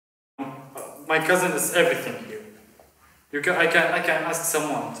My cousin is everything here. I can ask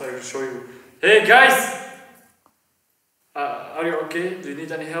someone, so I will show you. Hey guys! Are you okay? Do you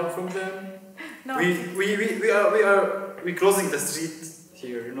need any help from them? No. We closing the street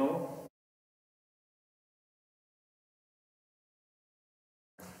here, you know?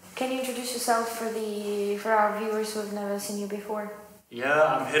 Can you introduce yourself for our viewers who have never seen you before? Yeah,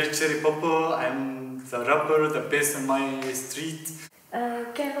 I'm Hereditary Popper. I'm the rapper, the best in my street.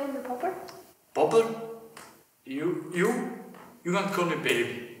 Can I call you Popper? Popper? You can't call me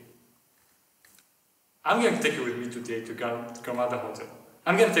baby. I'm gonna take you with me today to Gramada Hotel.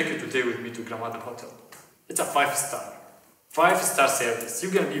 I'm gonna take you today with me to Gramada Hotel. It's a 5-star. 5-star service.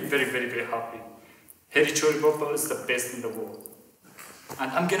 You're gonna be very, very, very happy. Hereditary Popper is the best in the world. And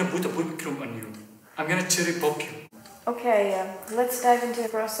I'm gonna put a big room on you. I'm gonna cherry pop you. Okay, let's dive into the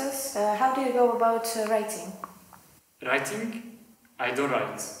process. How do you go about writing? Writing? I don't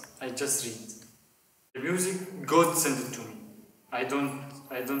write. I just read. The music, God sent it to me. I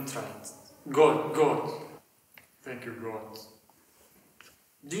don't write. God. Thank you, God.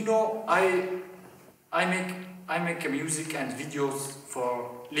 Do you know I make music and videos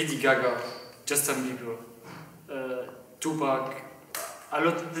for Lady Gaga, Justin Bieber, Tupac. A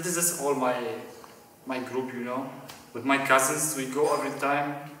lot. This is all my group, you know. With my cousins, we go every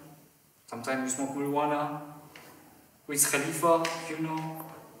time. Sometimes we smoke marijuana. With Khalifa, you know.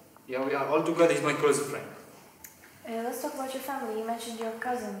 Yeah, we are all together. He's my close friend. Let's talk about your family. You mentioned your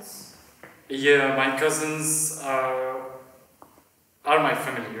cousins. Yeah, my cousins are my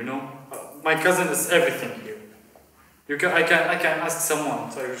family, you know. My cousin is everything here. I can ask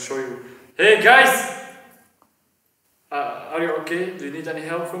someone, so I will show you. Hey guys! Are you okay? Do you need any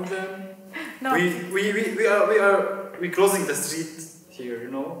help from them? No. We closing the street here, you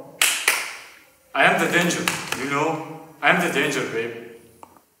know. I am the danger, you know. I am the danger, babe.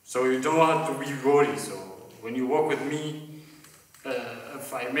 So you don't have to be worried. So when you walk with me,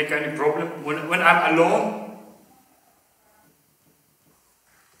 if I make any problem, when I'm alone,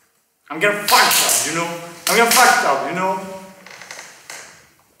 I'm gonna fucked up, you know. I'm gonna fucked up, you know.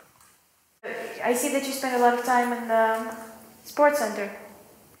 I see that you spend a lot of time in the sports center.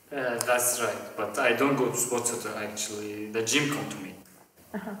 That's right, but I don't go to sports center actually. The gym come to me.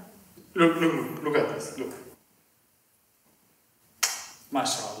 Uh-huh. Look at this, look.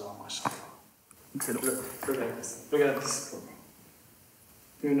 MashaAllah. Look at this.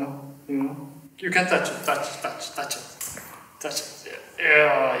 You know. You can touch it.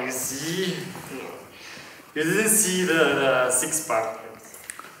 Yeah, you see? You didn't see the six pack yet.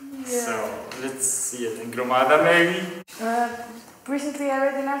 Yeah. So, let's see it in Gramada maybe. Recently I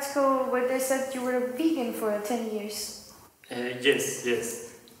read an article where they said you were a vegan for 10 years. Yes.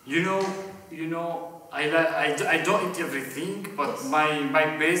 You know, I don't eat everything, but yes.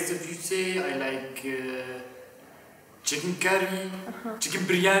 my best, if you say, I like chicken curry, chicken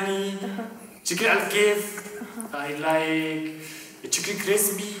biryani, chicken al-kif, I like chicken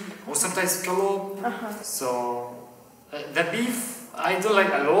crispy, or sometimes kebab. So the beef I don't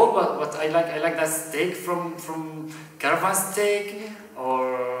like a lot, but I like that steak from caravan steak,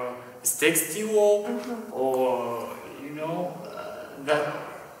 or steak stew, or you know that.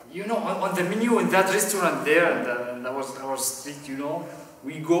 You know, on the menu in that restaurant there, and that was our street, you know,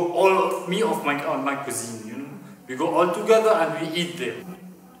 we go all, on my cuisine, you know, we go all together and we eat there.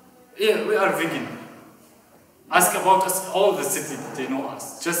 Yeah, we are vegan. Ask about us, all the city, they know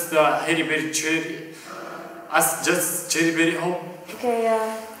us. Just the hairy cherry, us just cherry berry home. Okay,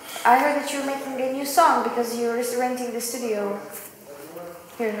 I heard that you're making a new song because you're renting the studio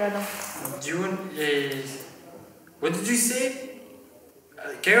here in Radom. What did you say?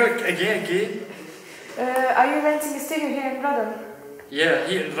 Can you again? Are you renting a studio here in Radom? Yeah,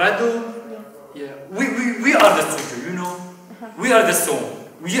 here in Radom. Yeah. We are the studio, you know. We are the song.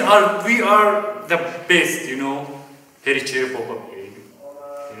 We are the best, you know. Hereditary Popper,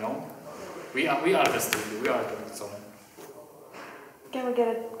 you know. We are the studio. We are the song. Can we get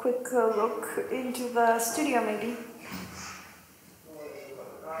a quick look into the studio, maybe?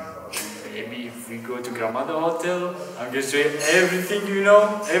 Maybe if we go to Gramada Hotel, I'm going to show you everything, you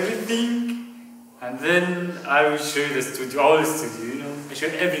know, everything. And then I will show you the studio, all the studio, you know. I show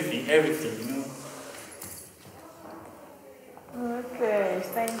you everything, you know. Okay,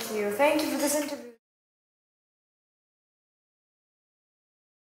 thank you. Thank you for this interview.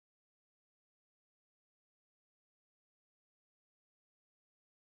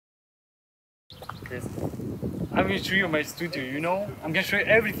 Yes. I'm going to show you my studio, you know. I'm going to show you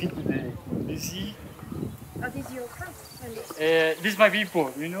everything today. You see? Are these your friends? This is my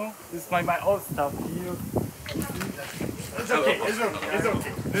people, you know. This is my old stuff, you know. It's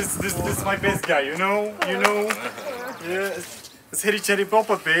okay. This is my best guy, you know? Yeah, it's Harry Cherry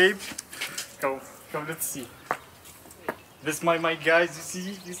Papa, babe. Come, let's see. This is my guys, you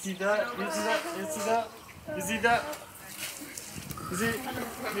see that? You see that? You see that?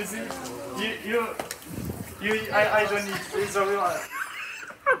 I don't need, it's a real.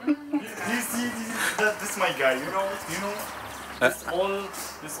 You see, this is my guy, you know?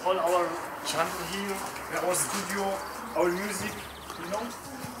 This all our channel here, our studio, our music, you know?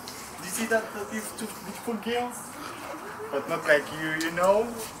 Do you see that these two beautiful girls? But not like you know?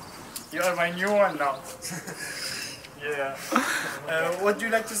 You are my new one now. Yeah. What do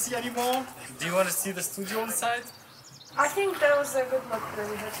you like to see anymore? Do you want to see the studio inside? I think that was a good look that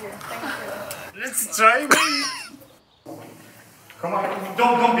we had here. Thank you. Let's try, baby. Come on,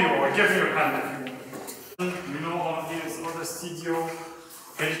 don't be worried. Give me your hand if you want. You know, on here's another studio.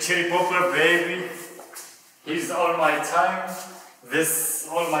 Very cherry popper, baby. Here's all my time. This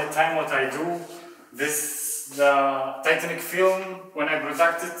all my time. What I do. This the Titanic film when I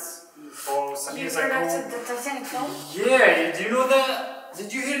produced it for some years ago. You produced the Titanic film? Yeah. Do you know that?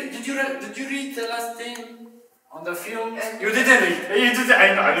 Did you read the last thing on the film? You didn't read. You didn't.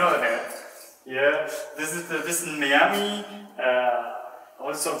 I know that. Yeah. This is in Miami.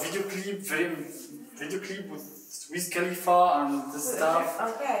 Also video clip with Wiz Khalifa and this stuff.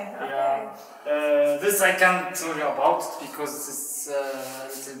 Okay. Yeah. This I can't tell you about because it's a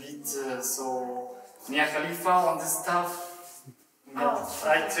little bit so Mia Khalifa on this stuff. I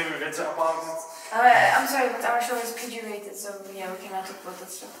tell you later about it. I'm sorry, but our show is PG rated, so yeah, we cannot talk about that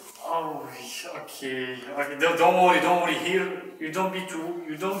stuff. Oh, okay. Don't worry. Here, you don't be too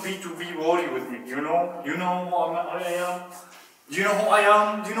worried with me. You know who I am. Do you know who I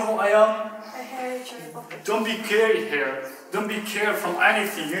am? I heard you. Don't be scared here. Don't be scared from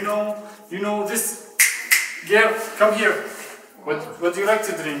anything. You know this. Girl, come here. What do you like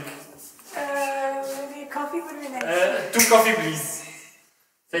to drink? Maybe coffee would be nice. 2 coffee, please.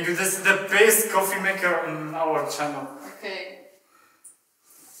 Thank you. This is the best coffee maker on our channel. Okay.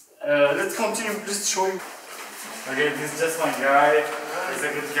 Let's continue. Just show you. Okay, this is just my guy. He's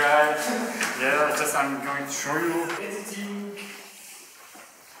a good guy. Yeah, I'm going to show you editing.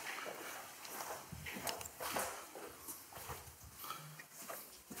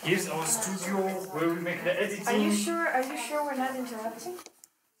 Here's our studio where we make the editing. Are you sure we're not interrupting?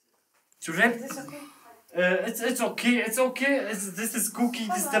 To rap? Is this okay? It's okay. This is Cookie.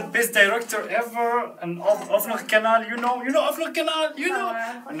 This is the best director ever. And Offener Kanal, you know Offener Kanal, you know.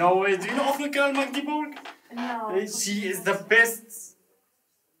 No way. Do you know Offener Kanal Magdeburg? No. She is the best.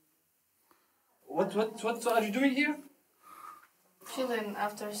 What are you doing here? Chilling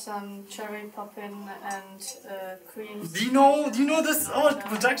after some cherry popping and cream. Do you know this our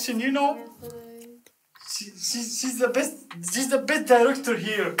production? You know. She's the best. She's the best director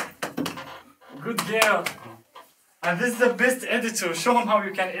here. Good girl. And this is the best editor. Show him how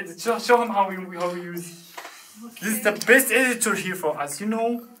you can edit. Show him how we use. Okay. This is the best editor here for us. You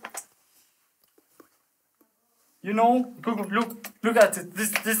know. Look at it.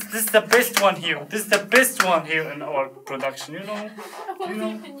 This is the best one here. This is the best one here in our production. You know.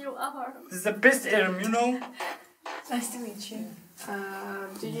 This is the best arm. You know. Nice to meet you.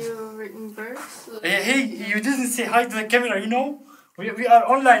 Did you reimburse? Hey, you didn't say hi to the camera. You know. We are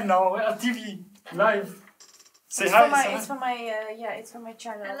online now. We are TV live. Say hi. It's for my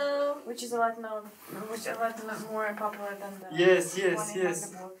channel. Hello. Which is a lot more popular than the Yes. one in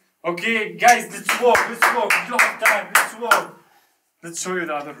Magdeburg. Okay, guys, let's walk. We don't have time. Let's walk. Let's show you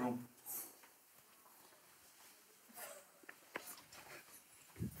the other room.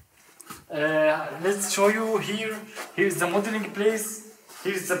 Let's show you here. Here's the modeling place.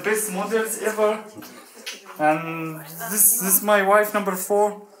 Here's the best models ever. And this is my wife, number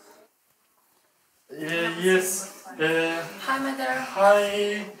 4. Yes. Hi, mother.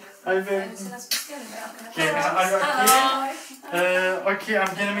 Hi, baby. Okay, okay,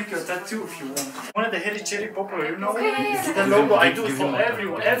 I'm gonna make you a tattoo if you want. One of the Harry Cherry Popper, you know? It's the logo. I do it for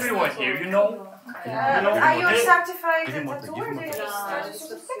everyone here, you know? Are you a certified tattooer?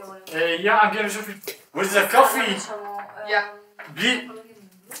 Yeah, I'm gonna show you. Where's the coffee? Yeah.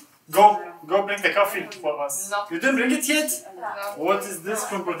 Go bring the coffee for us. No. You didn't bring it yet? No. What is this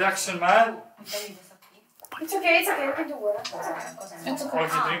from production, man? It's okay, we can do water. It's okay. Oh,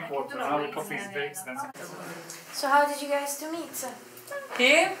 you drink water. Now the coffee is very expensive. So how did you guys two meet?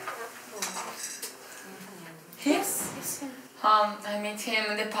 Here? Yes. I met him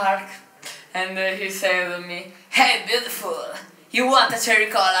in the park and he said to me, "Hey, beautiful, you want a cherry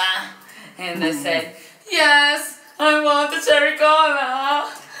cola?" And I said, "Yes, I want a cherry cola."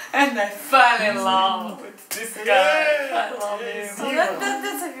 And I fell in love with This guy. I love him. So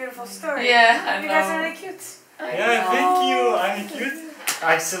that's a beautiful story. Yeah, I You guys know. are really cute. Yeah, thank you. I'm cute.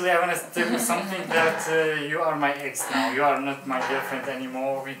 Actually, I want to tell you something that you are my ex now. You are not my girlfriend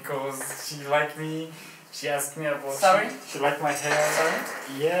anymore because she liked me. She asked me about. Sorry? She liked my hair. Sorry?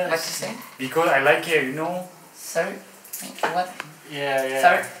 Yeah. What you say? Because I like hair, you know. Sorry? What? Yeah, yeah.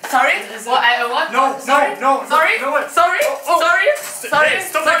 Sorry? Sorry? What? What? No, Sorry? no, no. Sorry? No, no. Sorry? Oh. Sorry? Sorry? Hey,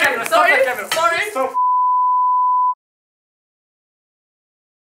 stop Sorry? the camera. Stop Sorry? the camera. Sorry? Stop.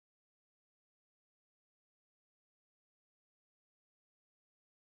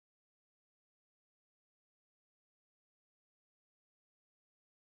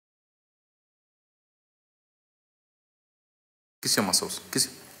 Kiss your muscles. Kiss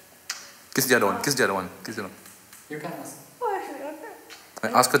the other one. Kiss the other one. Kiss the other one. You can ask. Oh, actually,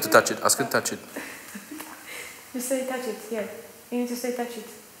 okay. Ask her to touch it. Ask her to touch it. You say touch it, yeah. You need to say touch it.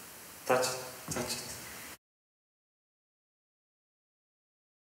 Touch it. Touch it.